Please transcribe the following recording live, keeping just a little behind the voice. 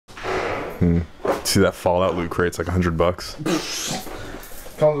See that Fallout loot crate's like $100.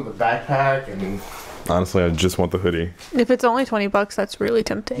 Comes with a backpack and... Honestly, I just want the hoodie. If it's only $20, that's really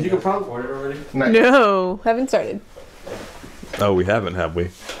tempting. You can probably order it already. Nice. No, haven't started. Oh, we haven't, have we?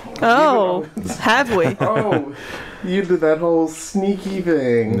 Oh, have we? Oh, you did that whole sneaky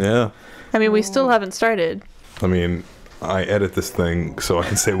thing. Yeah. I mean, we still haven't started. I mean, I edit this thing so I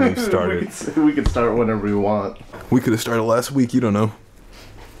can say we've started. we can start whenever we want. We could have started last week, you don't know.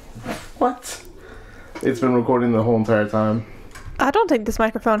 What? It's been recording the whole entire time. I don't take this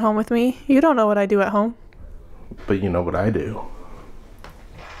microphone home with me. You don't know what I do at home. But you know what I do.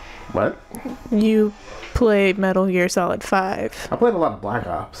 What? You play Metal Gear Solid 5. I played a lot of Black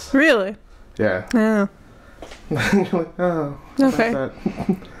Ops. Really? Yeah. Yeah. You're like, oh. Okay.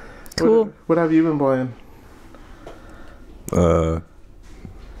 Cool. What have you been playing?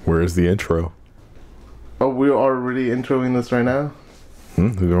 Where's the intro? Oh, we're already introing this right now?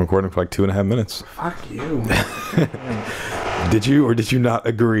 We've been recording for like 2.5 minutes. Fuck you. Did you or did you not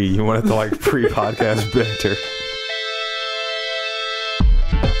agree? You wanted to like pre-podcast banter.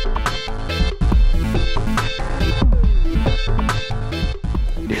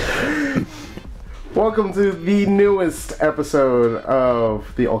 Welcome to the newest episode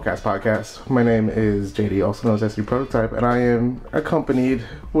of the Ultcast podcast. My name is JD, also known as SC Prototype, and I am accompanied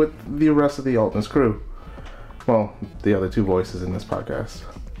with the rest of the Ultness crew. Well, the other two voices in this podcast.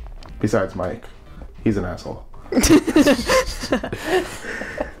 Besides Mike. He's an asshole.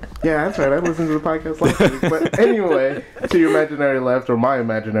 Yeah, that's right. I listened to the podcast last week. But anyway, to your imaginary left, or my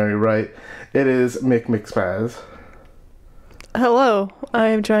imaginary right, it is Mick Spaz. Hello. I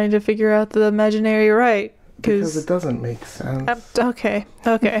am trying to figure out the imaginary right. Because it doesn't make sense. Okay,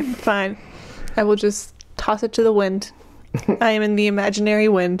 fine. I will just toss it to the wind. I am in the imaginary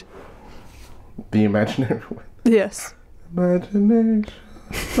wind. The imaginary wind? Yes. Imagination.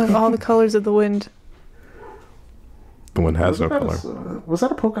 Like all the colors of the wind. The wind has no color. Was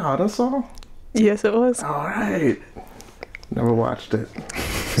that a Pocahontas song? Yes, it was. Alright. Never watched it.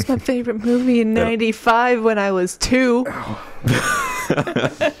 It's my favorite movie in 95 when I was 2.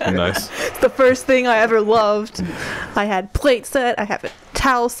 Nice. It's the first thing I ever loved. I had plate set, I had a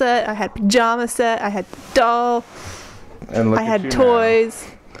towel set, I had pajama set, I had doll, and I had toys.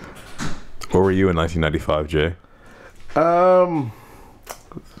 Where were you in 1995, Jay?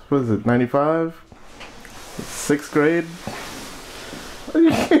 What is it, 95? 6th grade? You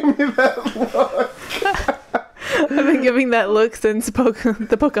gave me that look. I've been giving that look since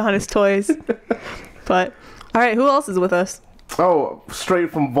the Pocahontas toys. But, alright, who else is with us? Oh,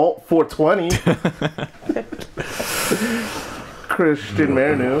 straight from Vault 420. Christian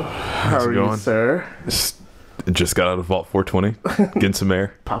Marinu. How are you, sir? Just got out of Vault 420. Getting some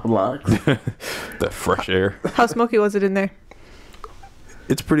air. Popping locks. That fresh air. How smoky was it in there?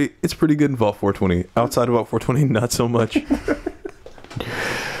 It's pretty good in Vault 420. Outside of Vault 420, not so much.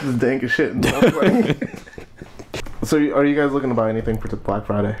 The dank as shit in Vault 420. So are you guys looking to buy anything for Black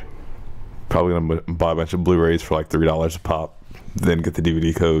Friday? Probably gonna buy a bunch of Blu-rays for like $3 a pop, then get the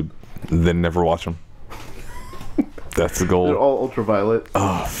DVD code, then never watch them. That's the goal. They're all ultraviolet.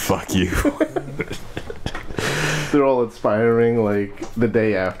 Oh, fuck you. They're all expiring like the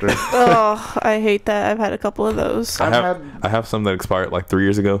day after. Oh, I hate that. I've had a couple of those. I have some that expired like 3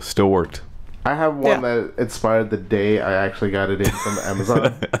 years ago. Still worked. I have one that expired the day I actually got it in from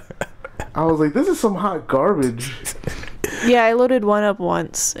Amazon. I was like, this is some hot garbage. Yeah, I loaded one up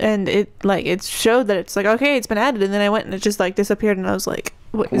once, and it showed that it's like, okay, it's been added, and then I went and it just like disappeared, and I was like,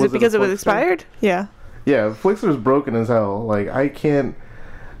 what, is it because it was expired? Yeah. Yeah, Flixster's broken as hell. Like I can't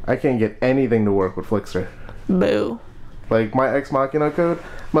get anything to work with Flixster. Boo. Like my Ex Machina code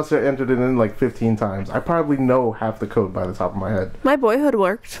must have entered it in like 15 times. I probably know half the code by the top of my head. My Boyhood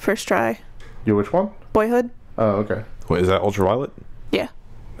worked first try. Your which one? Boyhood. Oh, okay. Wait, is that ultraviolet? Yeah.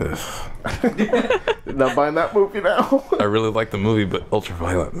 Not buying that movie now. I really like the movie, but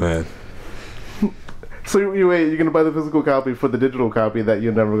ultraviolet, man. So you're gonna buy the physical copy for the digital copy that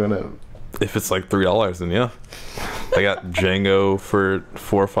you're never gonna. If it's like $3, then yeah. I got Django for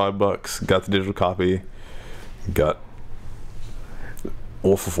 $4 or $5. Got the digital copy. Got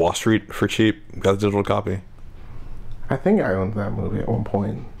Wolf of Wall Street for cheap. Got the digital copy. I think I owned that movie at one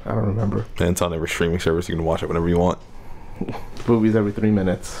point. I don't remember. And it's on every streaming service. You can watch it whenever you want. Movies every 3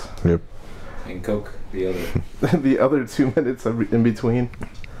 minutes. Yep. And Coke, the other. The other 2 minutes in between.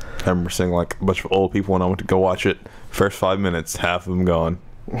 I remember seeing like a bunch of old people when I went to go watch it. First 5 minutes, half of them gone.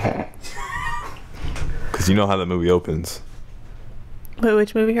 Because you know how that movie opens. Wait,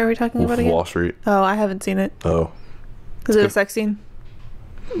 which movie are we talking Wolf about of again? Wall Street. Oh, I haven't seen it. Oh. Is it a sex scene?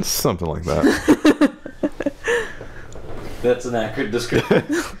 Something like that. That's an accurate description.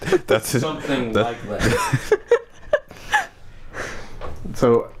 That's it. Something like that.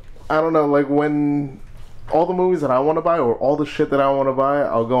 So, I don't know, like when all the movies that I want to buy or all the shit that I want to buy,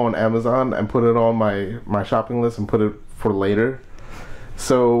 I'll go on Amazon and put it on my shopping list and put it for later.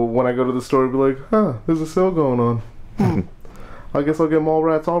 So when I go to the store, I'll be like, huh, there's a sale going on. I guess I'll get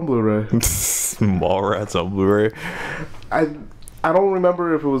Mallrats on Blu-ray. Mallrats on Blu-ray. I don't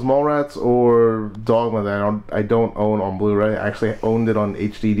remember if it was Mallrats or Dogma that I don't own on Blu-ray. I actually owned it on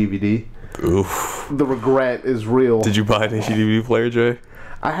HD DVD. Oof. The regret is real. Did you buy an HD DVD player, Jay?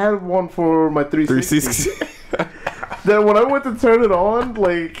 I had one for my 360. 360. Then when I went to turn it on,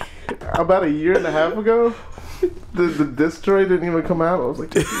 like about a year and a half ago, the disc tray didn't even come out. I was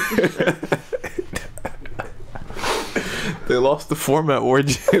like, They lost the format.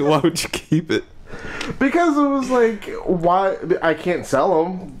 Why would you keep it? because it was like, why I can't sell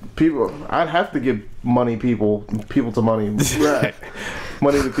them. People, I'd have to give people to money,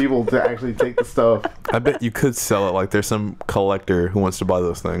 money to people to actually take the stuff. I bet you could sell it. Like there's some collector who wants to buy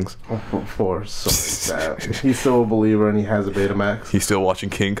those things. Of course, that. He's still a believer and he has a Betamax. He's still watching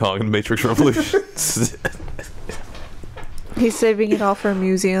King Kong and Matrix Revolutions. He's saving it all for a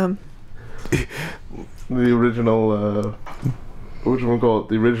museum. The original, what you want to call it?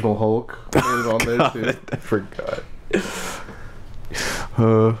 The original Hulk. Put it on there too. I forgot.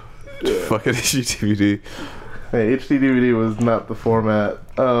 Fucking HD DVD. Hey, HD DVD was not the format.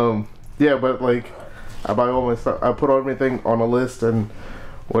 Yeah, but like, I buy all my stuff. I put everything on a list, and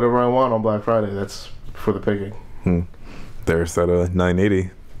whatever I want on Black Friday, that's for the picking. There's that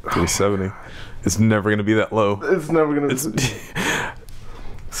 980, 370. It's never gonna be that low. It's never gonna.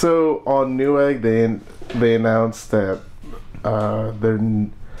 So on Newegg, they announced that their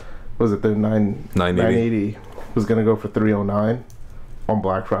 980 was gonna go for $309 on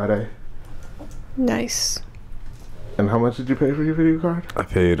Black Friday. Nice. And how much did you pay for your video card? I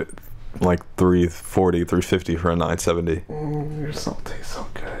paid like $340, $350 for a 970. Your salt tastes so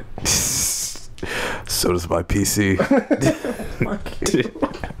good. So does my PC. Fuck you.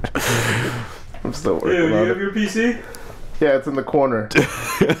 I'm still working Dude, you on have it. your PC? Yeah, it's in the corner.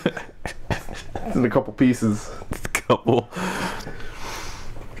 It's in a couple pieces. Couple.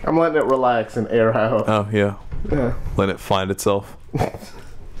 I'm letting it relax and air out. Oh yeah. Yeah. Let it find itself.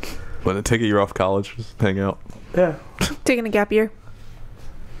 Let it take a year off college. Just hang out. Yeah. Taking a gap year.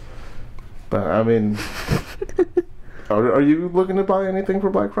 But I mean, are you looking to buy anything for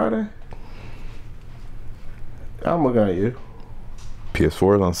Black Friday? I'm looking at you.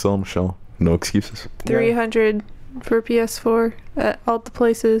 PS4 is on sale, Michelle. No excuses. 300 for PS4 at all the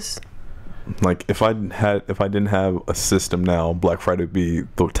places. Like if I didn't have a system now, Black Friday would be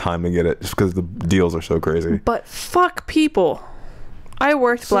the time to get it, just because the deals are so crazy. But fuck people. I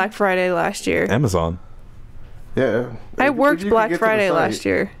worked Black Friday last year. Amazon. Yeah. I worked Black Friday last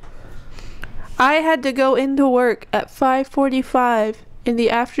year. I had to go into work at 5:45 in the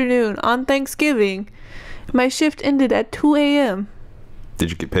afternoon on Thanksgiving. My shift ended at 2 a.m. Did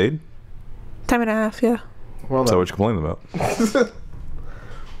you get paid? Time and a half, yeah. Well, So what you complaining about?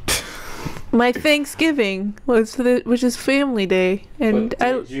 My Thanksgiving which is family day, and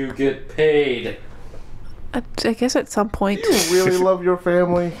But did you get paid? I guess at some point. you really love your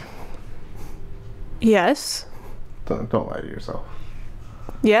family. Yes. Don't lie to yourself.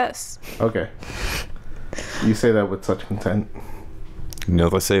 Yes. Okay. You say that with such content. You know,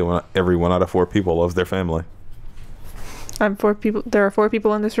 they say every 1 out of 4 people loves their family. I'm 4 people. There are 4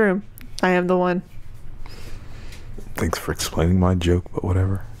 people in this room. I am the one. Thanks for explaining my joke, but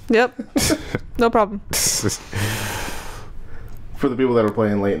whatever. Yep. No problem. For the people that are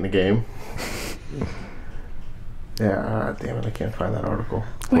playing late in the game. Yeah, damn it, I can't find that article.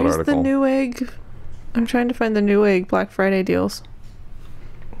 What Where's the article? Newegg? I'm trying to find the Newegg Black Friday deals.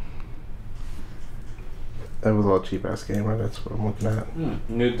 That was all cheap ass gamer, that's what I'm looking at.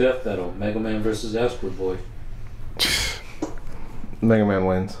 New death battle. Mega Man versus Astro Boy. Mega Man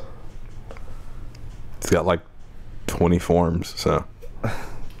wins. It's got like 20 forms, so.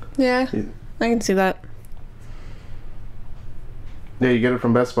 Yeah, I can see that. Yeah, you get it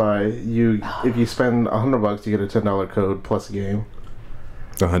from Best Buy. If you spend $100, you get a $10 code plus a game.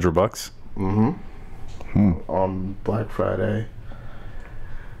 $100? Mm-hmm. On Black Friday.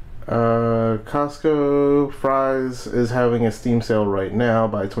 Costco Fries is having a Steam sale right now.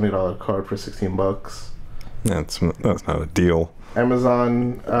 Buy a $20 card for $16. That's not a deal.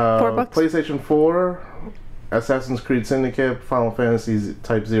 Amazon, $4. PlayStation 4, Assassin's Creed Syndicate, Final Fantasy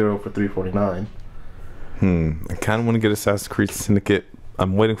Type 0 for $349. I kind of want to get Assassin's Creed Syndicate.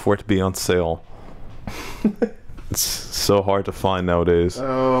 I'm waiting for it to be on sale. It's so hard to find nowadays.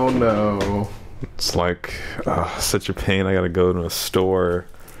 Oh no. It's like such a pain. I gotta go to a store,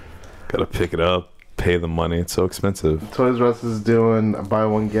 gotta pick it up, pay the money. It's so expensive. Toys R Us is doing buy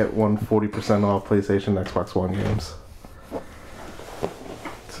one get one 40% off PlayStation, Xbox One games.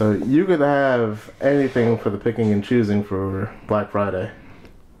 So you could have anything for the picking and choosing for Black Friday.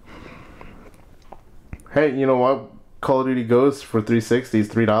 Hey, you know what? Call of Duty Ghosts for 360 is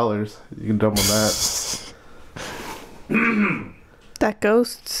 $3. You can double that. That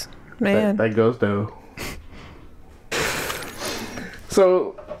Ghosts, man. That Ghost though.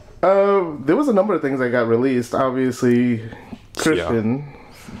 So, there was a number of things that got released. Obviously, Christian,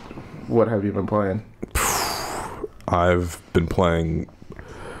 what have you been playing? I've been playing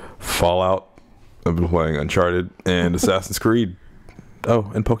Fallout. I've been playing Uncharted and Assassin's Creed.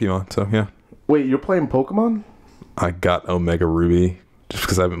 Oh, and Pokemon. So yeah. Wait, you're playing Pokemon? I got Omega Ruby just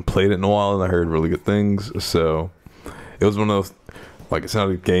because I haven't played it in a while and I heard really good things. So it was one of those, like, it's not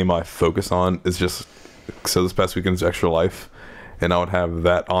a game I focus on. It's just, so this past weekend's Extra Life, and I would have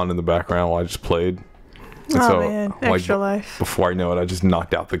that on in the background while I just played. And Man, Extra Life. Before I know it, I just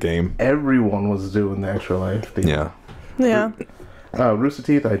knocked out the game. Everyone was doing the Extra Life thing. Yeah. Yeah. Rooster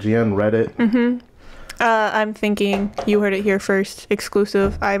Teeth, IGN, Reddit. Mm-hmm. I'm thinking, you heard it here first,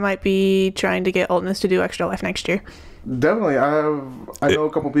 exclusive. I might be trying to get Ultness to do Extra Life next year. Definitely. I know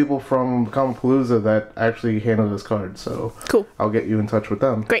a couple people from Comicpalooza that actually handle this card, so Cool. I'll get you in touch with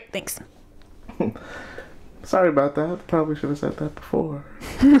them. Great, thanks. Sorry about that. Probably should have said that before.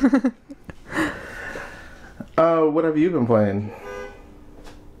 What have you been playing?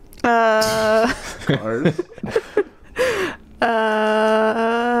 Cars.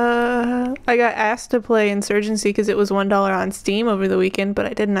 I got asked to play Insurgency because it was $1 on Steam over the weekend, but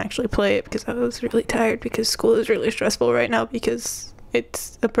I didn't actually play it because I was really tired because school is really stressful right now because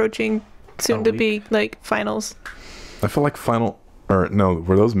it's approaching soon to be like finals. I feel like were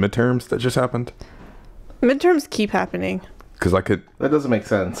those midterms that just happened? Midterms keep happening. Because That doesn't make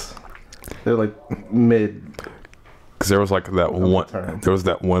sense. They're like mid. Because there was like that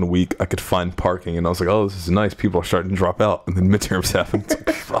one week I could find parking, and I was like, oh, this is nice. People are starting to drop out, and then midterms happened. It's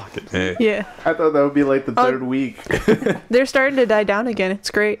like, fuck it, hey. Yeah. I thought that would be like the third week. They're starting to die down again. It's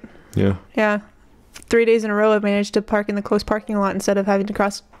great. Yeah. Yeah. 3 days in a row I've managed to park in the close parking lot instead of having to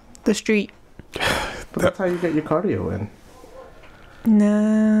cross the street. But that's how you get your cardio in.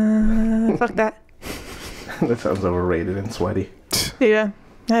 Nah. Fuck that. That sounds overrated and sweaty. Yeah.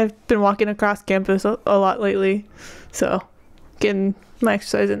 I've been walking across campus a lot lately. So, getting my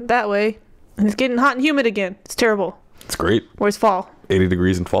exercise in that way. And it's getting hot and humid again. It's terrible. It's great. Where's fall? 80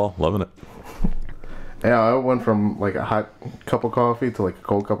 degrees in fall. Loving it. Yeah, I went from like a hot cup of coffee to like a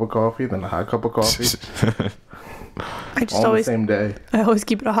cold cup of coffee, then a hot cup of coffee. I just all always the same day. I always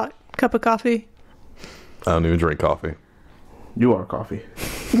keep it a hot cup of coffee. I don't even drink coffee. You are coffee.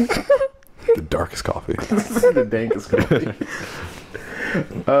 The darkest coffee. The dankest coffee.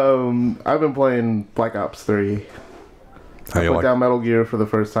 I've been playing Black Ops 3. I put down Metal Gear for the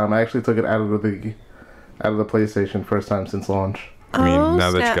first time. I actually took it out of the PlayStation first time since launch. I mean,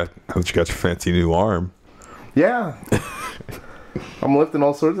 now that you got your fancy new arm. Yeah. I'm lifting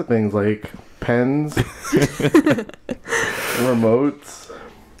all sorts of things like pens, remotes.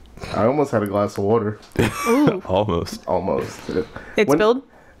 I almost had a glass of water. Ooh. Almost. It spilled?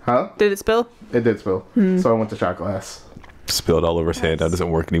 Huh? Did it spill? It did spill. So I went to shot glass. Spilled all over his hand. That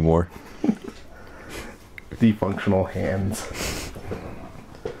doesn't work anymore. Defunctional hands.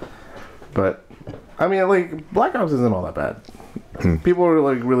 But I mean, like, Black Ops isn't all that bad. People are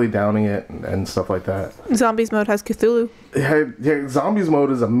like really downing it and stuff like that. Zombies mode has Cthulhu. Yeah, Zombies mode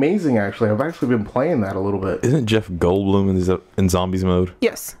is amazing. Actually, I've actually been playing that a little bit. Isn't Jeff Goldblum in Zombies mode?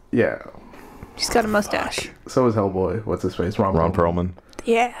 Yes. Yeah. He's got a mustache. So is Hellboy. What's his face? Ron Perlman.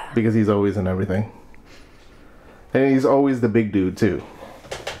 Yeah. Because he's always in everything. And he's always the big dude too.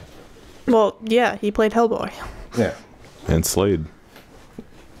 Well, yeah, he played Hellboy. Yeah. And Slade.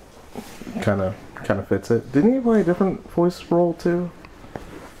 Kind of fits it. Didn't he play a different voice role too?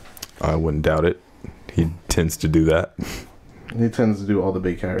 I wouldn't doubt it. He tends to do that. He tends to do all the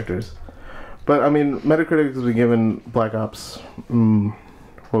big characters. But I mean, Metacritic has been given Black Ops.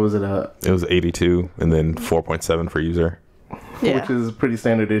 What was it? It was 82, and then 4.7 for user. Yeah. Which is pretty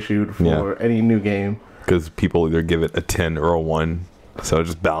standard issued for any new game. Because people either give it a 10 or a 1, so it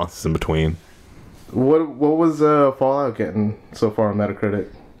just balances in between. What was Fallout getting so far on Metacritic?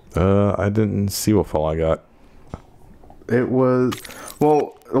 I didn't see what Fallout got. It was,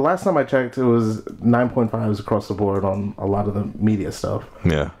 well, the last time I checked, it was 9.5s across the board on a lot of the media stuff.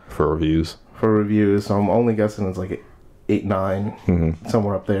 Yeah, for reviews. So I'm only guessing it's like 8, 9,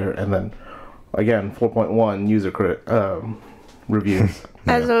 somewhere up there. And then, again, 4.1 reviews.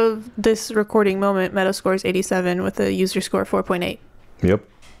 As of this recording moment, Metascore is 87 with a user score of 4.8. Yep.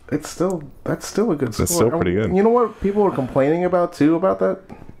 That's still a good score. It's still pretty good. You know what people were complaining about too about that?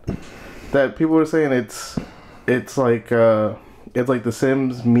 That people were saying it's like The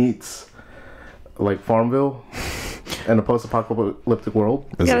Sims meets like Farmville and a post-apocalyptic world.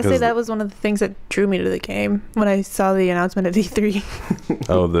 I gotta say that was one of the things that drew me to the game when I saw the announcement at E3.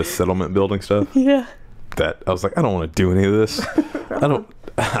 Oh, the settlement building stuff. Yeah. That I was like, I don't want to do any of this. I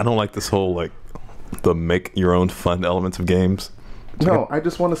don't like this whole like the make your own fun elements of games. No, I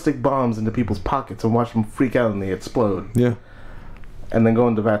just want to stick bombs into people's pockets and watch them freak out and they explode. Yeah. And then go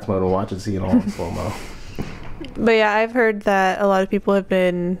into VATS mode and watch it see it all in slow-mo. But yeah, I've heard that a lot of people have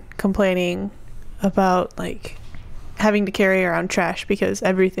been complaining about like having to carry around trash because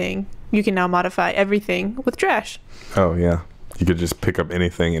you can now modify everything with trash. Oh yeah. You could just pick up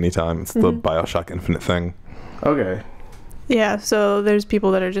anything anytime. It's the BioShock Infinite thing. Okay. Yeah, so there's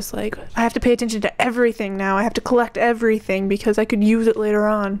people that are just like, I have to pay attention to everything now. I have to collect everything because I could use it later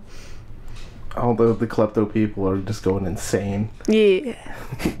on. Although the klepto people are just going insane. Yeah.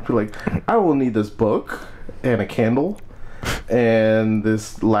 Like, I will need this book and a candle and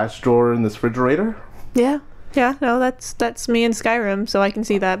this latch drawer in this refrigerator. Yeah. Yeah, no, that's me in Skyrim, so I can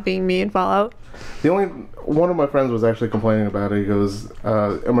see that being me in Fallout. One of my friends was actually complaining about it. He goes,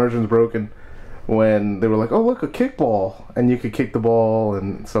 immersion's broken when they were like, oh, look, a kickball. And you could kick the ball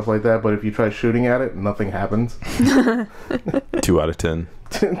and stuff like that, but if you try shooting at it, nothing happens. 2 out of 10.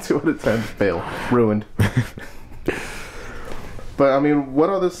 2 out of 10, fail. Ruined. But, I mean, what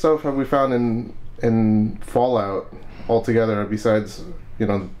other stuff have we found in Fallout altogether besides,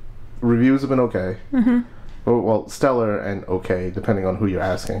 reviews have been okay. Mm-hmm. Well, stellar and okay, depending on who you're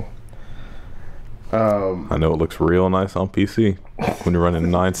asking. I know it looks real nice on PC when you're running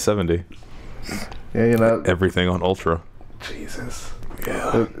 970. Yeah, everything on Ultra. Jesus.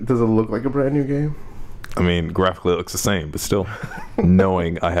 Yeah. Does it look like a brand new game? I mean, graphically it looks the same, but still,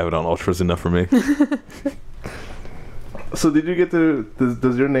 knowing I have it on Ultra is enough for me. So did you get to...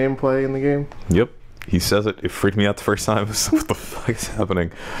 Does your name play in the game? Yep. He says it. It freaked me out the first time. What the fuck is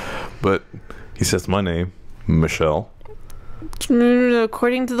happening? But he says my name, Michelle.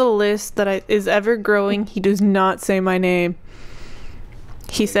 According to the list that is ever growing, he does not say my name.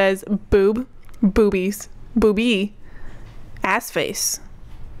 He says boob, boobies, boobie, ass face.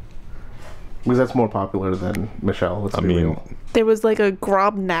 Because that's more popular than Michelle. Let's be real. There was like a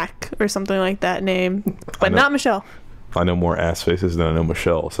Grobnak or something like that name, but not Michelle. I know more ass faces than I know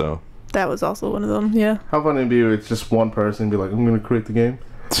Michelle, so. That was also one of them, yeah. How funny it'd be if it's just one person be like, I'm going to create the game.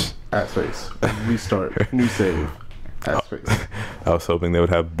 Ass face. Restart. New save. Ass face. I was hoping they would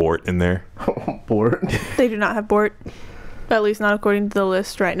have Bort in there. Bort? They do not have Bort. At least not according to the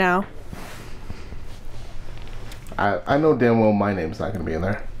list right now. I know damn well my name's not going to be in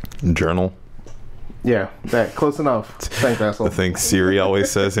there. Journal. Yeah, that. Close enough. Thanks, asshole. The thing Siri always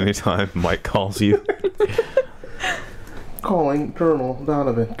says anytime Mike calls you. Calling Journal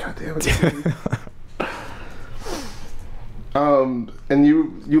Donovan. God damn it. And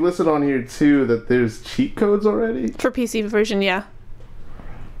you listed on here too that there's cheat codes already? For PC version, yeah.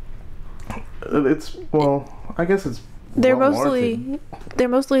 I guess it's they're mostly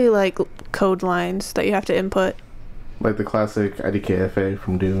like code lines that you have to input. Like the classic IDKFA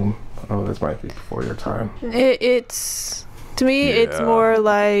from Doom. Oh, this might be before your time. It's to me, it's more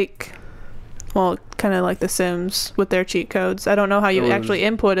like, well, kind of like The Sims with their cheat codes. I don't know how you actually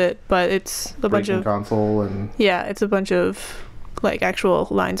input it, but it's a bunch of console and it's a bunch of like actual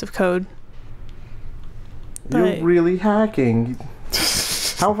lines of code. You're really hacking.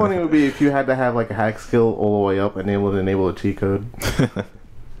 How funny it would be if you had to have like a hack skill all the way up and able to enable a cheat code.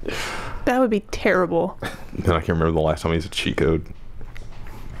 That would be terrible. And I can't remember the last time I used a cheat code.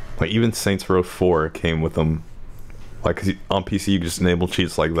 Like even Saints Row 4 came with them. Like 'cause on PC you just enable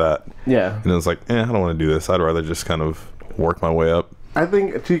cheats like that. Yeah. And it was like, I don't want to do this. I'd rather just kind of work my way up. I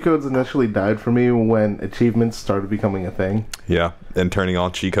think cheat codes initially died for me when achievements started becoming a thing. Yeah, and turning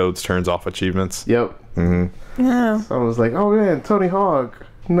on cheat codes turns off achievements. Yep. Mm-hmm. Yeah. So I was like, oh man, Tony Hawk.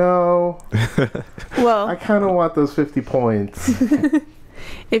 No. Well, I kind of want those 50 points.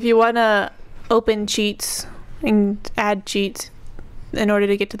 If you want to open cheats and add cheats in order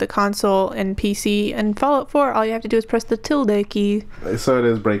to get to the console and PC and Fallout 4, all you have to do is press the tilde key. So it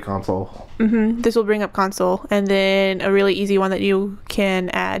is break console. Mm-hmm. This will bring up console. And then a really easy one that you can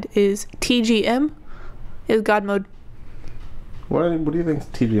add is TGM, is God mode. What do you think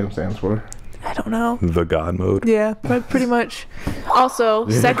TGM stands for? I don't know. The God mode. Yeah, but pretty much. Also,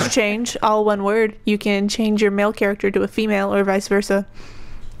 sex change, all one word. You can change your male character to a female or vice versa.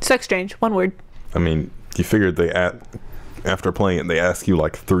 Sex change, one word. I mean, you figured they after playing it, they ask you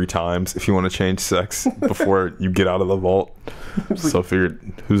like 3 times if you want to change sex before you get out of the vault. So I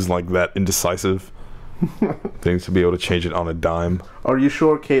figured, who's like that indecisive? Things to be able to change it on a dime. Are you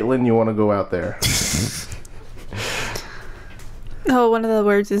sure, Caitlin, you want to go out there? Oh, one of the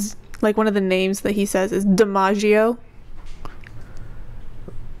words is, like, one of the names that he says is DiMaggio.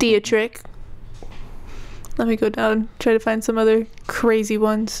 Dietrich. Let me go down, try to find some other crazy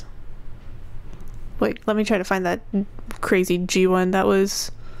ones. Wait, let me try to find that crazy G one. That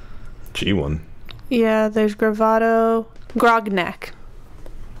was... G1. Yeah, there's Gravato. Grognak.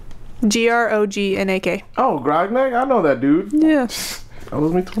 Grognak. Oh, Grognak? I know that dude. Yeah. That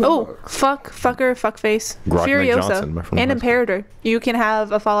was me too. Oh, fucker, fuckface. Grognak Furiosa. Johnson, my friend And high school. Imperator. You can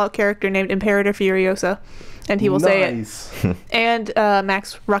have a Fallout character named Imperator Furiosa, and he will say it. Nice. And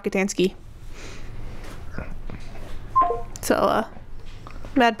Max Rockatansky. So,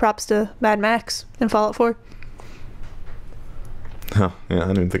 mad props to Mad Max in Fallout 4. Huh, yeah, I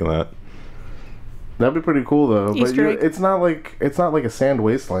didn't even think of that. That'd be pretty cool though. Easter But egg. it's not like a sand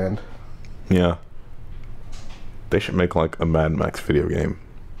wasteland. Yeah. They should make like a Mad Max video game.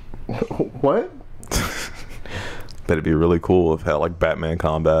 What? That'd be really cool if it had like Batman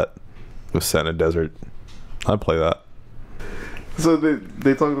combat. It was set in a desert. I'd play that. So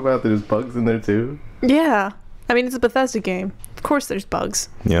they talked about there's bugs in there too. Yeah. I mean, it's a Bethesda game. Of course there's bugs.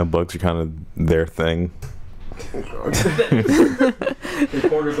 Yeah, bugs are kind of their thing. They cornered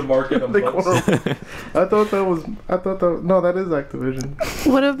the market on They bugs. corner- I thought that no, that is Activision.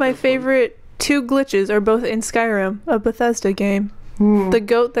 One of my favorite 2 glitches are both in Skyrim, a Bethesda game. The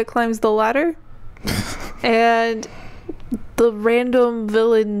goat that climbs the ladder and the random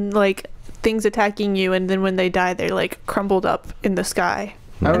villain, like, things attacking you, and then when they die they're like crumbled up in the sky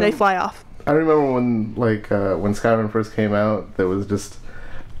and they fly off. I remember when when Skyrim first came out, there was just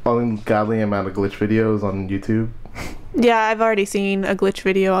ungodly amount of glitch videos on YouTube. Yeah, I've already seen a glitch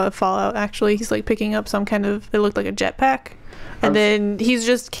video of Fallout, actually. He's like picking up some kind of, it looked like a jetpack, and then he's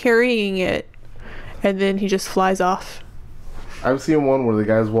just carrying it, and then he just flies off. I've seen one where the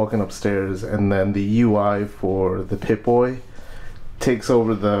guy's walking upstairs and then the UI for the Pip-Boy takes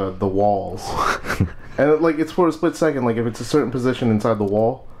over the walls. And like it's for a split second, like if it's a certain position inside the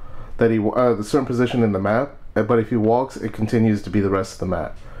wall, that the certain position in the map, but if he walks, it continues to be the rest of the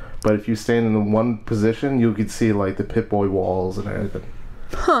map. But if you stand in the one position, you could see like the Pip-Boy walls and everything.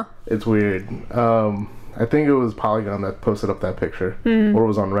 Huh. It's weird. I think it was Polygon that posted up that picture, or it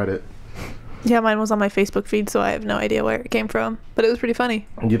was on Reddit. Yeah, mine was on my Facebook feed, so I have no idea where it came from, but it was pretty funny.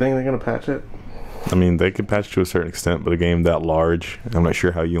 Do you think they're gonna patch it? I mean, they could patch to a certain extent, but a game that large, I'm not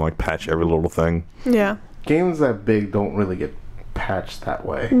sure how you like patch every little thing. Yeah. Games that big don't really get patched that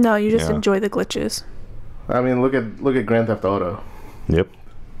way. No, you just Yeah. enjoy the glitches. I mean, look at Grand Theft Auto. Yep.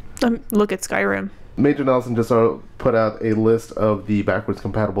 Look at Skyrim. Major Nelson just put out a list of the backwards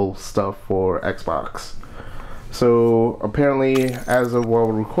compatible stuff for Xbox. So apparently, as of while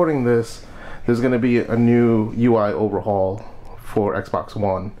we're recording this, there's going to be a new UI overhaul for Xbox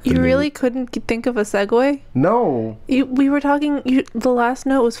One. You really couldn't think of a segue? No, We were talking, the last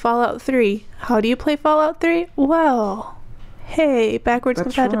note was Fallout 3. How do you play Fallout 3? Well, hey, backwards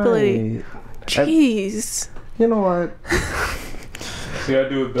that's compatibility. right. Jeez. You know what? See, I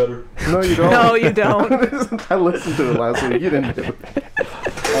do it better. No, you don't. No, you don't. I listened to it last week. You didn't do it.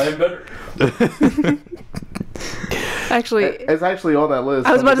 I am better. Actually, It's actually on that list.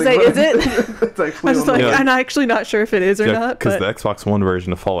 I was about to say, is it? It's actually I was on like, the Yeah. I'm actually not sure if it is or not. Because But the Xbox One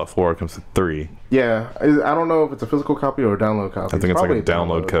version of Fallout 4 comes with 3. Yeah, I don't know if it's a physical copy or a download copy. I think it's like probably a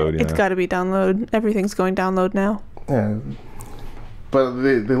download code. Yeah. it's got to be download. Everything's going download now. Yeah. But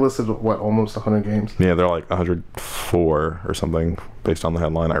they listed, what, almost 100 games? Yeah, they're like 104 or something based on the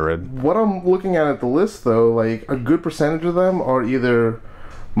headline I read. What I'm looking at the list, though, like, a good percentage of them are either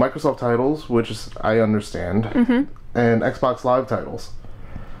Microsoft titles, which is, I understand, and Xbox Live titles.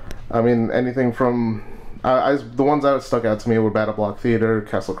 I mean, anything from... the ones that stuck out to me were Battle Block Theater,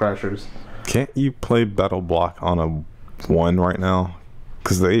 Castle Crashers. Can't you play Battle Block on a 1 right now?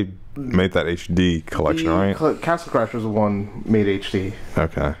 Because they made that HD collection, right? Castle Crashers one made HD.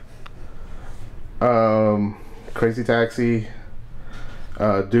 Okay. Crazy Taxi,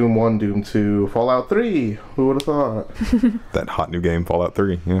 Doom 1, Doom 2, Fallout 3. Who would have thought? That hot new game, Fallout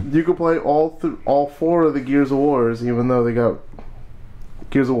 3. Yeah. You could play all 4 of the Gears of Wars, even though they got...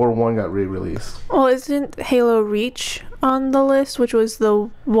 Gears of War 1 got re-released. Well, isn't Halo Reach on the list, which was the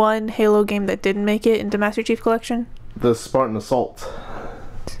one Halo game that didn't make it into Master Chief Collection? The Spartan Assault.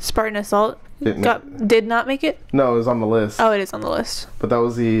 Spartan Assault Didn't did not make it? No, it was on the list. Oh, it is on the list. But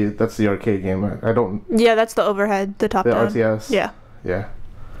that's the arcade game. I don't... Yeah, that's the overhead, the top The down. RTS. Yeah. Yeah.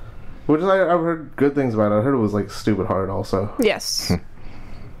 Which I've heard good things about it. I heard it was like stupid hard also. Yes.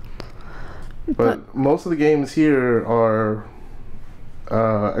 But most of the games here are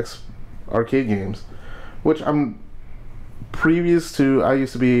arcade games, which I'm previous to. I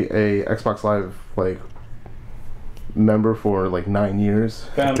used to be a Xbox Live like member for like 9 years.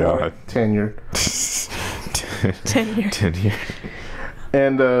 Fanboy. Tenure. 10 years. 10 years.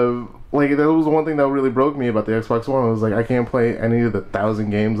 And like that was one thing that really broke me about the Xbox One. I was like, I can't play any of the 1,000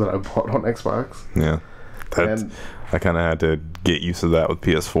 games that I bought on Xbox. Yeah. And I kind of had to get used to that with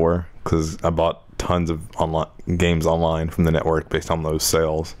PS4 because I bought tons of online games online from the network based on those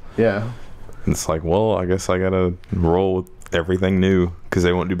sales. yeah, And it's like, well, I guess I gotta roll with everything new because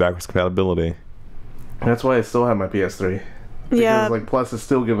they won't do backwards compatibility. that's why I still have my PS3. Yeah. Because like Plus is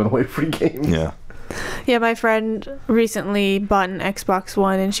still giving away free games. Yeah. Yeah, my friend recently bought an Xbox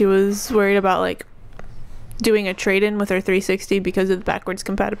One and she was worried about like doing a trade-in with her 360 because of the backwards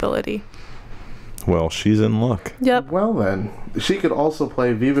compatibility. Well, she's in luck. Yep. Well then, she could also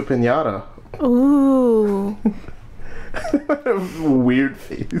play Viva Pinata. Ooh. Weird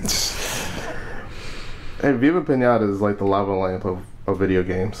face. Hey, Viva Pinata is like the lava lamp of video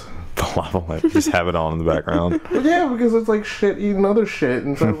games. The lava lamp. Just have it on in the background. But yeah, because it's like shit eating other shit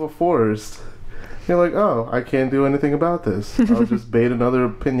inside of a forest. You're like, oh, I can't do anything about this. I'll just bait another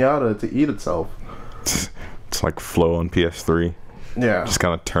pinata to eat itself. It's like Flow on PS3. Yeah. Just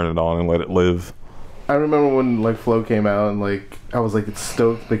kind of turn it on and let it live. I remember when like Flow came out and like I was like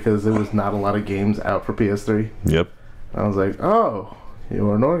stoked because there was not a lot of games out for PS3. Yep. I was like, oh,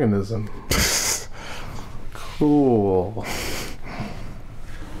 you're an organism. Cool.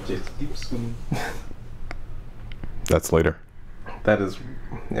 Just keep swimming. That's later. That is,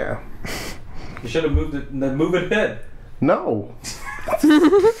 yeah. You should have moved it. Move it ahead. No.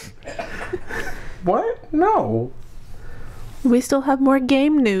 What? No. We still have more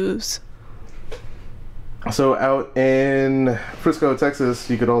game news. So out in Frisco, Texas,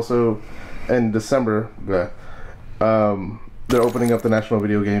 you could also, in December, they're opening up the National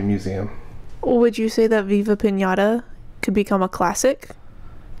Video Game Museum. Would you say that Viva Pinata could become a classic?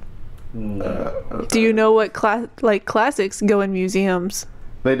 No. Do you know what classics go in museums?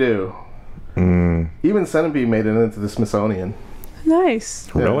 They do. Even Centipede made it into the Smithsonian. Nice.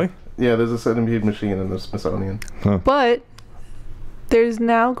 Yeah. Really? Yeah, there's a Centipede machine in the Smithsonian. But there's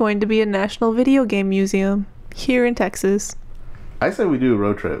now going to be a National Video Game Museum here in Texas. I say we do a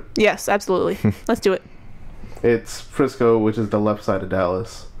road trip. Yes, absolutely. Let's do it. It's Frisco, which is the left side of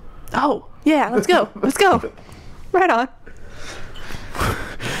Dallas. Oh, yeah, let's go. Let's go. Right on.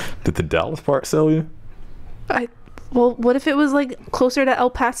 Did the Dallas part sell you? Well, what if it was like closer to El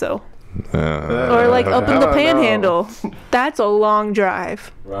Paso? Uh, Or like up in I the don't Panhandle? That's a long drive.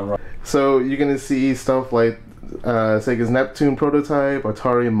 Right. So you're gonna see stuff like Sega's Neptune prototype,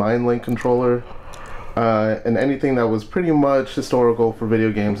 Atari MindLink controller, and anything that was pretty much historical for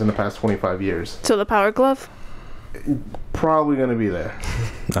video games in the past 25 years. So the Power Glove? Probably gonna be there.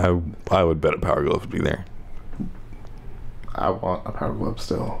 I would bet a Power Glove would be there. I want a Power Glove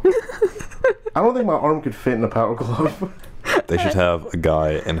still. I don't think my arm could fit in a Power Glove. They should have a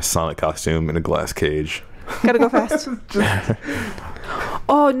guy in a Sonic costume in a glass cage. Gotta go fast.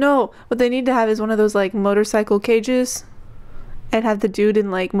 Oh no! What they need to have is one of those like motorcycle cages, and have the dude in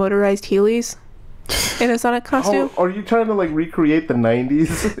like motorized Heelys in a Sonic costume. Are you trying to like recreate the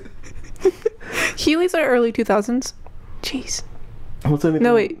 90s? Heelys are early 2000s. Jeez. What's anything?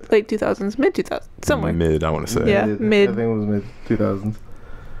 No wait, late 2000s, mid 2000s, somewhere. Mid, I want to say. Yeah. mid. I think it was mid 2000s.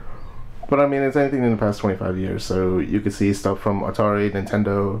 But I mean, it's anything in the past 25 years, so you could see stuff from Atari,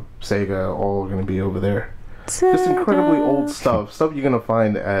 Nintendo, Sega, all going to be over there. Just incredibly old stuff you're going to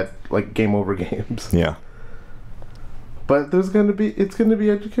find at like Game Over games. Yeah. But it's going to be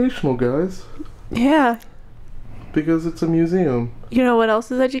educational, guys, Yeah. because it's a museum. You know what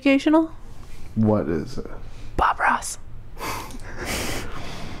else is educational? What is it? Bob Ross.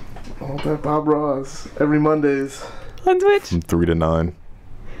 All that Bob Ross every Mondays. On Twitch. From 3 to 9.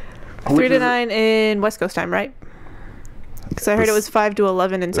 3 to 9 in West Coast time, right? Because I heard it was 5 to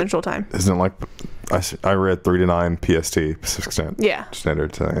 11 in Central time. Isn't it like I read 3 to 9 PST, Pacific Yeah.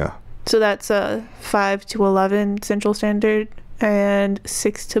 Standard, so yeah. So that's 5 to 11 Central Standard and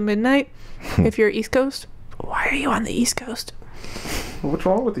 6 to midnight if you're East Coast. Why are you on the East Coast? What's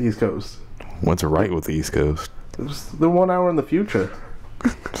wrong with the East Coast? What's right with the East Coast? They're 1 hour in the future.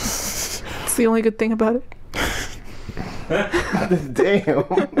 It's the only good thing about it. Damn.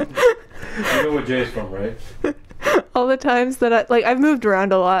 You know where Jay's from, right? All the times that I've moved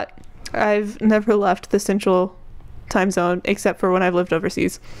around a lot. I've never left the Central time zone except for when I've lived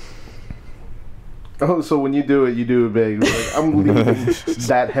overseas. Oh, so when you do it big. Like, I'm leaving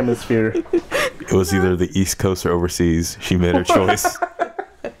that hemisphere. It was either the East Coast or overseas. She made her choice.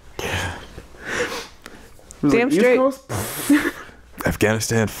 Damn East straight. Coast?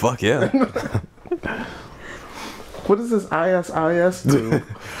 Afghanistan, fuck yeah. What does this ISIS do?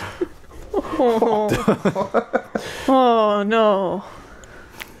 Oh no.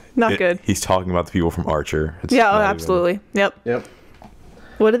 Not good. He's talking about the people from Archer. It's Yeah, oh, not even- absolutely. Yep. Yep.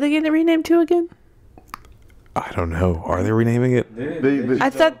 What are they getting it renamed to again? I don't know. Are they renaming it? I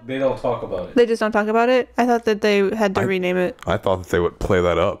thought- they don't talk about it. They just don't talk about it? I thought that they had to rename it. I thought that they would play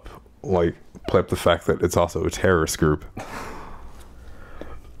that up. Like, play up the fact that it's also a terrorist group.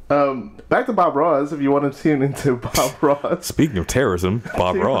 Back to Bob Ross, if you want to tune into Bob Ross. Speaking of terrorism,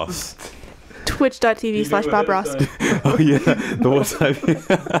 Bob Ross. Twitch.tv/Bob Ross. Oh yeah, the website.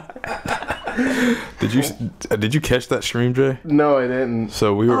 Did you catch that stream, Jay? No, I didn't.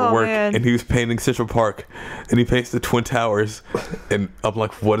 So we were at work, man. and he was painting Central Park, and he paints the Twin Towers, and I'm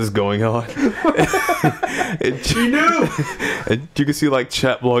like, "What is going on?" And He knew. and you can see like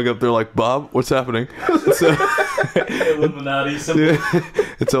chat blowing up there, like, "Bob, what's happening?" So, Illuminati symbol.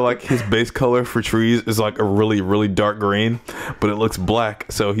 and so like his base color for trees is like a really, really dark green, but it looks black.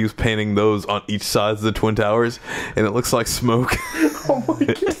 So he was painting those on each side of the Twin Towers, and it looks like smoke. Oh my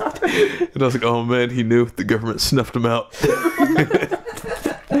god. And I was like, "Oh man, he knew the government snuffed him out."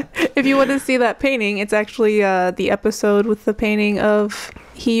 If you want to see that painting, it's actually the episode with the painting of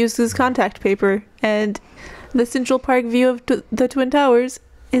he uses contact paper, and the Central Park view of the Twin Towers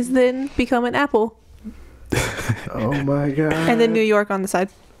is then become an apple, Oh my god. and then New York on the side.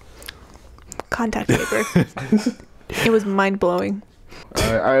 Contact paper. It was mind blowing.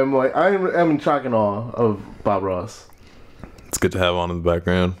 I'm in shock and awe of Bob Ross. It's good to have on in the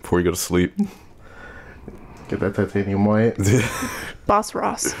background before you go to sleep. Get that titanium white. Boss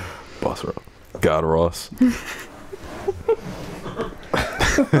Ross. Boss Ross. God Ross.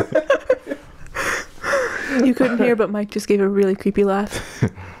 You couldn't hear, but Mike just gave a really creepy laugh.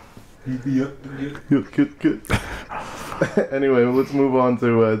 Good. Anyway, let's move on to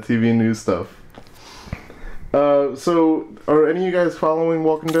TV news stuff. So, are any of you guys following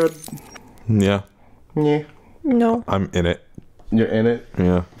Walking Dead? Yeah, Yeah. No. I'm in it. You're in it?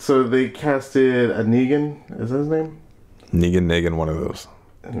 Yeah. So they casted a Negan. Is that his name? Negan, one of those.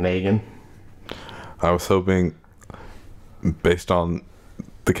 Negan. I was hoping, based on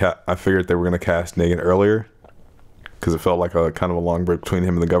the I figured they were going to cast Negan earlier, because it felt like a kind of a long break between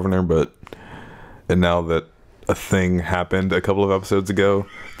him and the governor. And now that a thing happened a couple of episodes ago,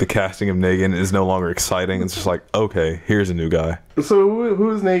 the casting of Negan is no longer exciting. It's just like, okay, here's a new guy. So who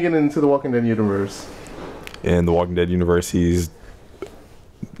is Negan into the Walking Dead universe? In the Walking Dead universe, he's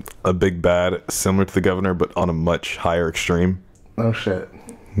a big bad, similar to the governor, but on a much higher extreme. Oh shit.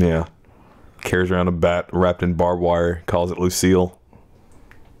 Yeah. Carries around a bat wrapped in barbed wire, calls it Lucille.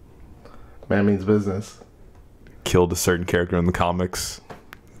 Man means business. Killed a certain character in the comics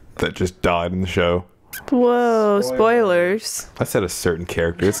that just died in the show. Whoa, spoilers. I said a certain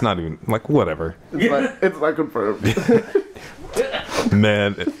character. It's not even, like, whatever. It's not confirmed.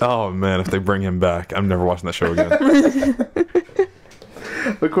 Man, if they bring him back, I'm never watching that show again.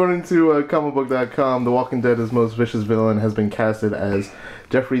 According to comicbook.com, The Walking Dead's most vicious villain has been casted as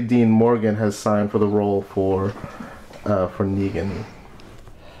Jeffrey Dean Morgan has signed for the role for Negan.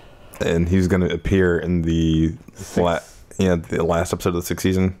 And he's going to appear in the the last episode of the 6th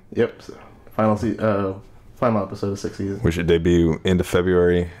season. Yep. Final episode of 6th season. Which should debut end of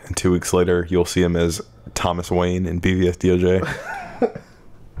February. And 2 weeks later, you'll see him as Thomas Wayne in BVS DOJ.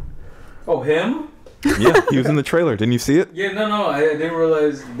 Oh, him? Yeah, he was in the trailer. Didn't you see it? Yeah, no, I didn't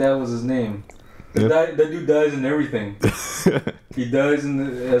realize that was his name. That dude dies in everything. He dies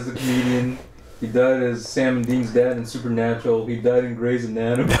as a comedian. He died as Sam and Dean's dad in Supernatural. He died in Grey's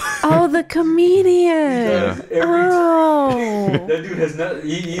Anatomy. Oh, the comedian. He dies every Oh. That dude has not.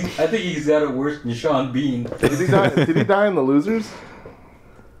 I think he's got it worse than Sean Bean. Did he die in The Losers?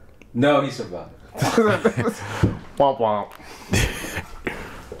 No, he survived. Womp womp.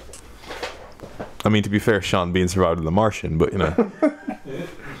 I mean, to be fair, Sean Bean survived in The Martian, but, you know.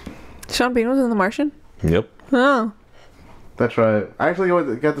 Sean Bean was in The Martian? Yep. Oh. That's right. I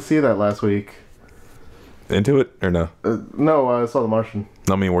actually got to see that last week. Into it or no? No, I saw The Martian.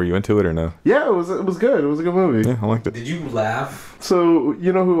 I mean, were you into it or no? Yeah, it was good. It was a good movie. Yeah, I liked it. Did you laugh? So,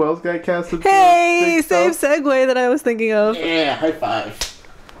 you know who else got casted? Hey, for same big stuff? segue that I was thinking of. Yeah, high five.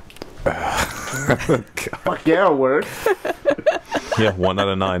 Fuck yeah, it'll work. Yeah, 1 out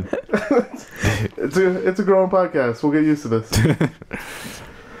of 9. It's a growing podcast. We'll get used to this.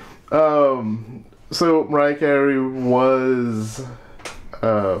 So Mariah Carey was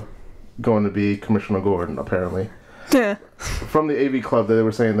going to be Commissioner Gordon, apparently. Yeah. From the AV Club, they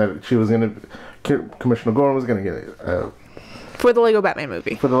were saying that she was going to... Commissioner Gordon was going to get it. For the Lego Batman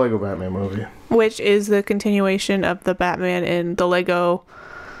movie. For the Lego Batman movie. Which is the continuation of the Batman in the Lego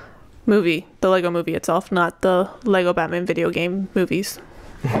movie. The Lego movie itself, not the Lego Batman video game movies.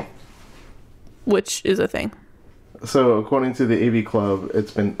 Which is a thing. So, according to the AV Club,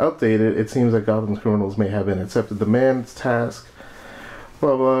 it's been updated. It seems that Gotham's criminals may have been accepted the man's task.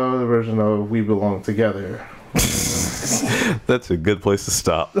 Blah, blah, the version of We Belong Together. That's a good place to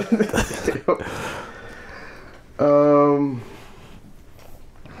stop.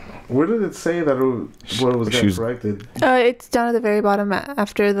 Where did it say that what was got corrected? It's down at the very bottom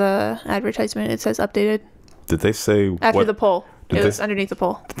after the advertisement. It says updated. Did they say After the poll. It was they, underneath the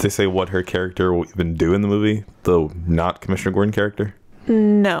poll. Did they say what her character will even do in the movie? The not Commissioner Gordon character?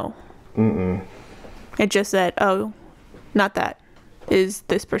 No. Mm-mm. It just said, oh, not that. Is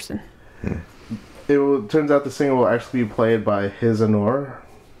this person. Turns out the singer will actually be played by Hizzonor.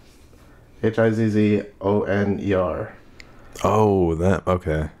 Hizzoner. Oh, that,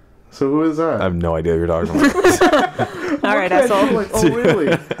 okay. So who is that? I have no idea what you're talking about. All right, asshole. Like, oh,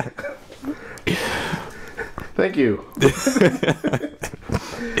 really? Thank you. The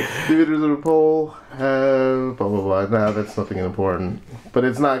leaders of the poll have blah, blah, blah. Nah, that's nothing important. But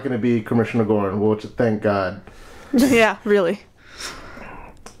it's not going to be Commissioner Gordon, which, thank God. Yeah, really.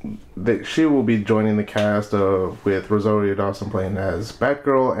 She will be joining the cast with Rosario Dawson playing as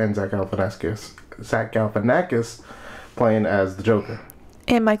Batgirl and Zach Galifianakis playing as the Joker.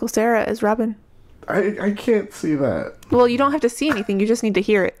 And Michael Cera as Robin. I can't see that. Well, you don't have to see anything. You just need to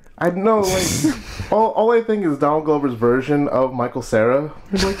hear it. I know, like, all I think is Donald Glover's version of Michael Cera.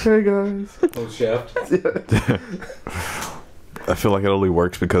 He's like, hey, guys. Oh, Shaft. I feel like it only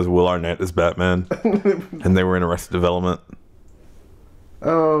works because Will Arnett is Batman, and they were in Arrested Development.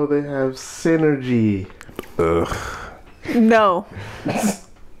 Oh, they have synergy. Ugh. No.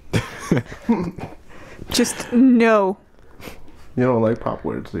 Just no. You don't like pop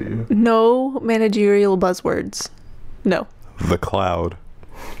words, do you? No managerial buzzwords. No. The Cloud.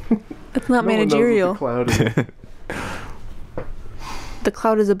 That's not No one knows managerial. what the Cloud is. The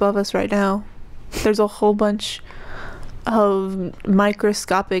cloud is above us right now. There's a whole bunch of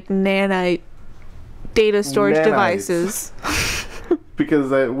microscopic nanite data storage Nanites. devices.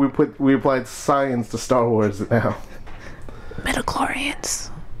 Because we applied science to Star Wars now. Midichlorians.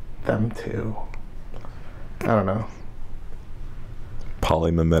 Them too. I don't know.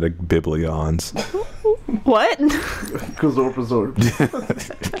 Polymimetic biblions. What? Absorb.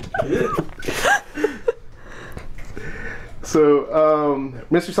 So,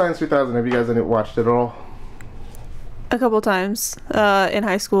 Mystery Science 3000, have you guys watched it at all? A couple times. In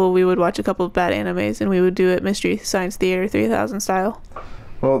high school, we would watch a couple of bad animes, and we would do it Mystery Science Theater 3000 style.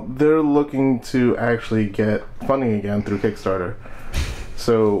 Well, they're looking to actually get funding again through Kickstarter.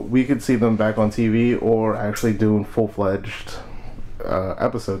 So we could see them back on TV or actually doing full-fledged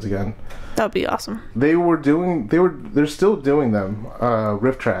episodes again. That would be awesome. They're still doing them,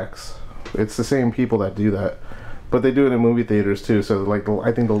 riff tracks. It's the same people that do that. But they do it in movie theaters too. So like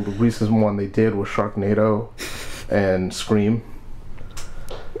I think the recent one they did was Sharknado and Scream.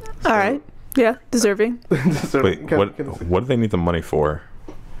 All right. Yeah, deserving. Wait, what do they need the money for?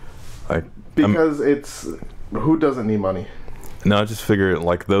 Like, because it's who doesn't need money? No, I just figure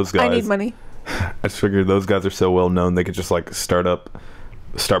like those guys. I need money. I just figured those guys are so well known they could just like start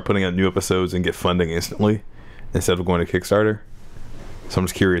putting out new episodes and get funding instantly instead of going to Kickstarter. So I'm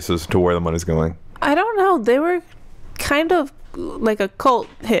just curious as to where the money's going. I don't know. They were kind of like a cult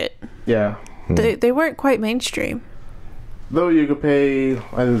hit. Yeah. They weren't quite mainstream. Though you could pay,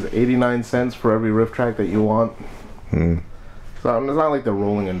 I think it's 89 cents for every riff track that you want. So it's not like they're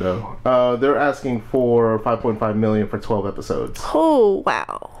rolling in dough. They're asking for $5.5 million for 12 episodes. Oh,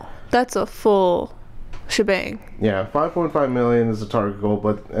 wow. That's a full shebang. Yeah, $5.5 million is the target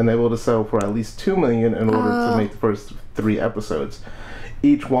goal, and they will sell for at least $2 million in order to make the first 3 episodes.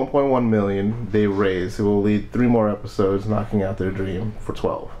 Each $1.1 million they raise. It will lead 3 more episodes, knocking out their dream for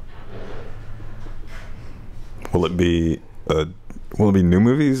 12. Will it be new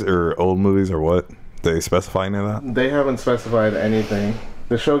movies or old movies or what? They specify any of that? They haven't specified anything.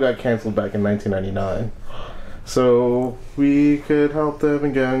 The show got canceled back in 1999. So we could help them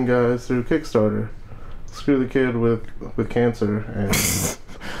again, guys, through Kickstarter. Screw the kid with cancer and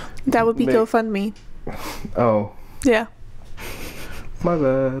that would be GoFundMe. Oh. Yeah. My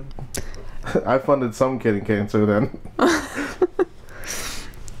bad. I funded some kid in cancer then.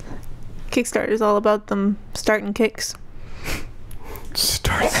 Kickstarter is all about them starting kicks. Is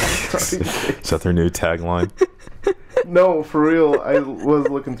that their new tagline? No, for real. I was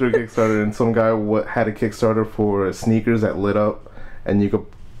looking through Kickstarter, and some guy had a Kickstarter for sneakers that lit up, and you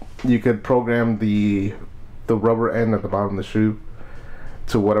could program the rubber end at the bottom of the shoe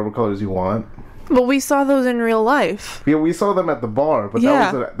to whatever colors you want. But we saw those in real life. Yeah, we saw them at the bar, but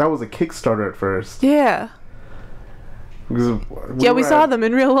Yeah. that was a Kickstarter at first. Yeah. Because We saw them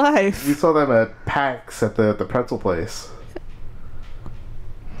in real life. We saw them at PAX at the pretzel place,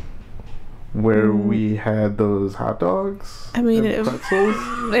 where we had those hot dogs. I mean, and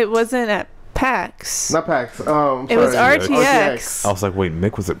pretzels. it wasn't at PAX. Not PAX. It was sorry. RTX. I was like, wait,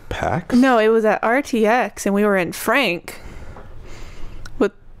 Mick was at PAX? No, it was at RTX, and we were in Frank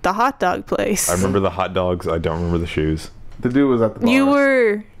with the hot dog place. I remember the hot dogs. I don't remember the shoes. The dude was at the bar.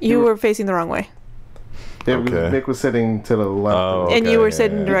 You were facing the wrong way, Yeah, Okay. Nick was sitting to the left. Oh, and okay, you were yeah,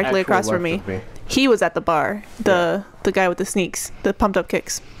 sitting yeah. directly Actual across from left me. of He was at the bar. The guy with the sneaks, the pumped up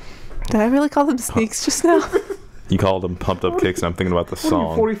kicks. Did I really call them sneaks just now? You called them pumped up kicks, and I'm thinking about the What are song.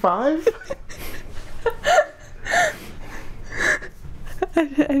 you, 45? I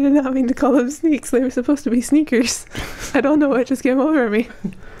did not mean to call them sneaks. They were supposed to be sneakers. I don't know what just came over me.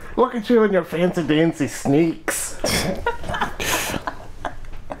 Look at you and your fancy dancy sneaks.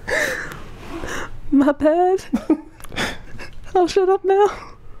 My bad. I'll shut up now.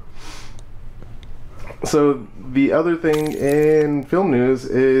 So the other thing in film news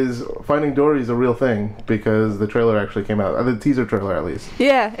is Finding Dory is a real thing because the trailer actually came out. The teaser trailer, at least.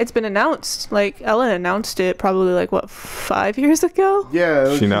 Yeah, it's been announced. Like, Ellen announced it probably, 5 years ago?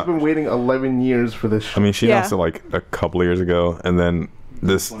 Yeah, she's not- been waiting 11 years for this. I mean, she Yeah. announced it like a couple of years ago, and then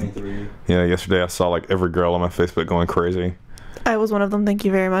this, 23. yeah, yesterday I saw like every girl on my Facebook going crazy. I was one of them, thank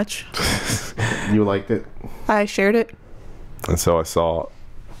you very much. You liked it. I shared it. And so I saw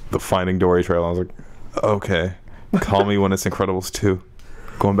the Finding Dory trailer. I was like, okay, call me when it's Incredibles 2.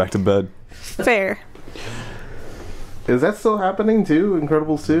 Going back to bed. Fair. Is that still happening too?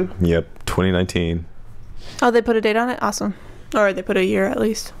 Incredibles 2? Yep, 2019. Oh, they put a date on it? Awesome. Or they put a year at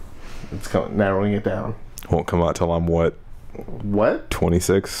least. It's narrowing it down. Won't come out till I'm what, What?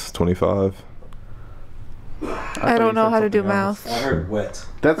 26, 25? I don't know how to do math. I heard wet.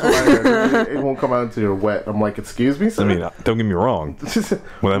 That's what I heard. It won't come out until you're wet. I'm like, excuse me, sir? I mean, don't get me wrong.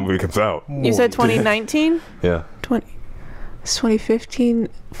 When that movie comes out, You said 2019? yeah. It's 2015.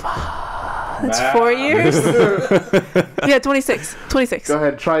 That's 4 years? Yeah, 26. 26. Go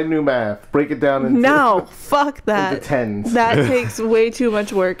ahead, try new math. Break it down into, No, fuck into that. tens. That takes way too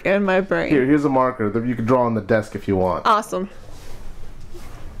much work in my brain. Here's a marker that you can draw on the desk if you want. Awesome.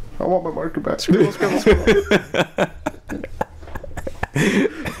 I want my marker back. Scribble, scribble, scribble.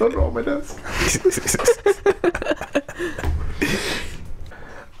 Don't draw on my desk.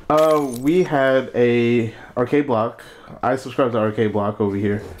 We had a arcade block. I subscribe to Arcade Block over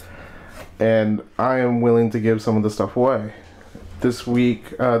here, and I am willing to give some of the stuff away. This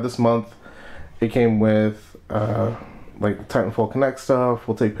month, it came with like Titanfall Connect stuff.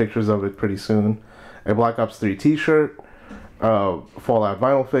 We'll take pictures of it pretty soon. A Black Ops 3 T-shirt, Fallout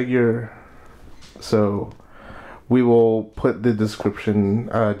vinyl figure. So we will put the description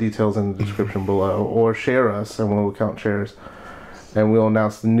details in the description below, or share us, and we'll count shares, and we'll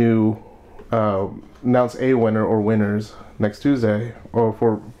announce announce a winner or winners next Tuesday, or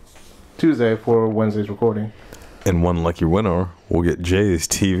for Tuesday for Wednesday's recording. And one lucky winner will get Jay's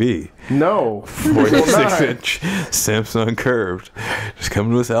TV. No, 46-inch Samsung curved. Just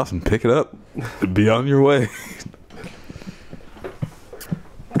come to his house and pick it up. Be on your way.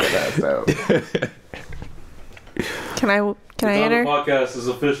 That's out. Can I enter? The podcast is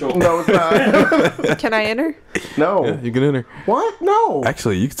official. No, it's not. Can I enter? No. Yeah, you can enter. What? No.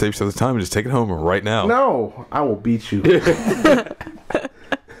 Actually, you can save yourself the time and just take it home right now. No. I will beat you. I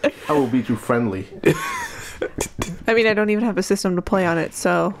will beat you friendly. I mean, I don't even have a system to play on it,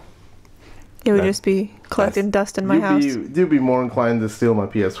 so it would just be collecting dust in my house. You'd be more inclined to steal my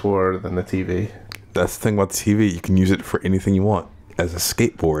PS4 than the TV. That's the thing about the TV. You can use it for anything you want. As a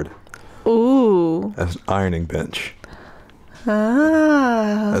skateboard. Ooh. As an ironing bench.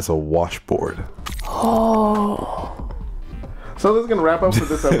 Ah. As a washboard. Oh. So this is going to wrap up for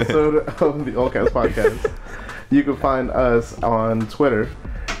this episode of the Ultcast podcast. You can find us on Twitter,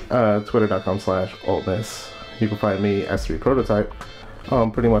 twitter.com/Ultness. You can find me, S3 Prototype,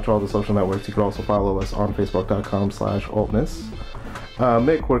 pretty much all the social networks. You can also follow us on facebook.com/Ultness.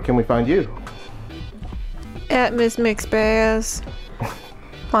 Mick, where can we find you? At Miss Mix Bass.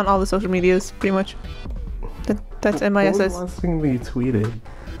 On all the social medias, pretty much. That's What MISS. was the last thing that you tweeted?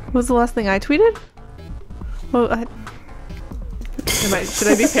 What was the last thing I tweeted? Well, should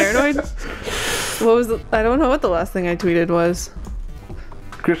I be paranoid? I don't know what the last thing I tweeted was.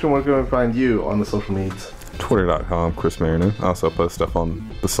 Christian, where can we find you on the social medias? Twitter.com, Chris Marino. I also post stuff on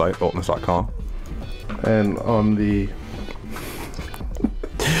the site, Ultness.com. And on the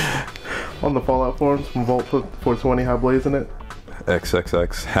Fallout forums from Vault 420, how blazing it?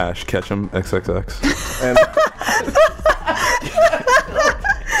 XXX, hash Ketchum, XXX. And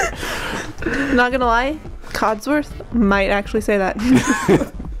Not gonna lie, Codsworth might actually say that.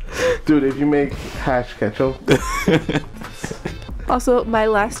 dude, if you make hash ketchup, Also, my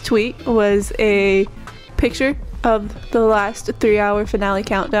last tweet was a picture of the last 3-hour finale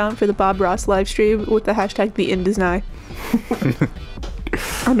countdown for the Bob Ross live stream with the hashtag The End Is Nigh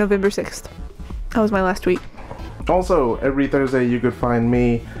on November 6th. That was my last tweet. also every Thursday you could find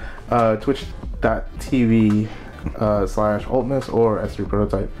me twitch.tv/Ultness or S3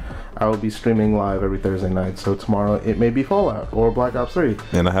 Prototype. I will be streaming live every Thursday night, so tomorrow it may be Fallout or Black Ops 3.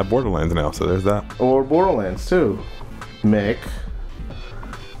 And I have Borderlands now, so there's that. Or Borderlands too. Mick.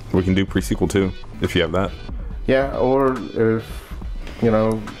 We can do pre-sequel too, if you have that. Yeah, or if,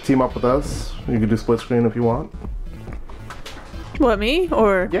 team up with us, you can do split screen if you want. What, me?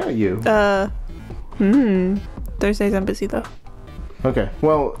 Or? Yeah, you. Thursdays I'm busy though. Okay,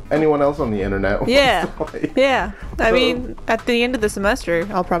 well, anyone else on the internet? Yeah. wants to play. Yeah. I So- mean, at the end of the semester,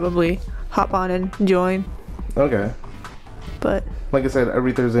 I'll probably hop on and join. Okay. But Like I said,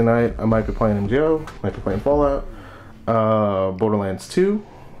 every Thursday night I might be playing MGO, might be playing Fallout, Borderlands 2,